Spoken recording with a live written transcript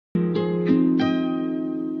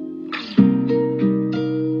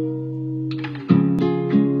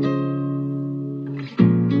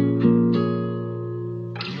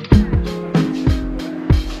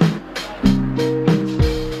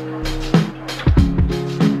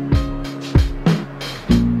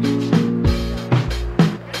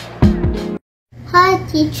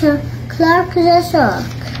Mr. Clark the shark.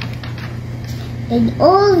 In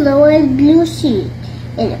all the wide blue sea,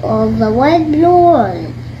 in all the wide blue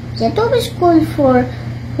world, the top school for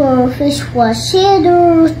fish was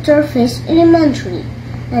Theodore Rooster Fish Elementary,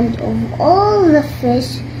 and of all the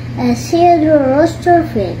fish, Theodore Rooster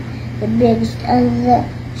Fish, the biggest and the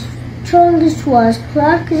strongest was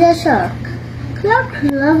Clark the shark. Clark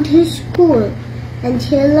loved his school, and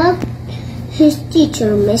he loved his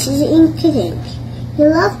teacher, Mrs. Inketing. He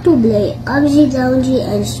loved to play upsy-downsy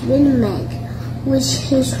and spin mag. With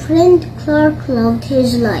his friend Clark loved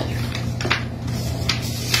his life.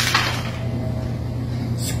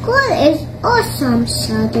 School is awesome,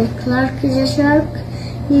 shouted Clark the shark.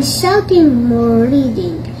 He's shouting more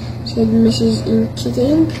reading, said Mrs.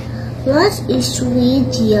 Inketing. Lunch is sweet,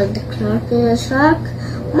 yelled Clark the shark.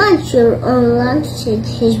 Munch your own lunch, said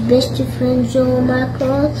his best friend Joe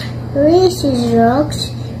Mackerel. Races rocks,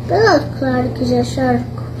 bellowed Clark the shark.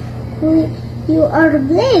 You are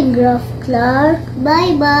playing rough, Clark.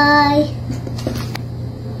 Bye-bye.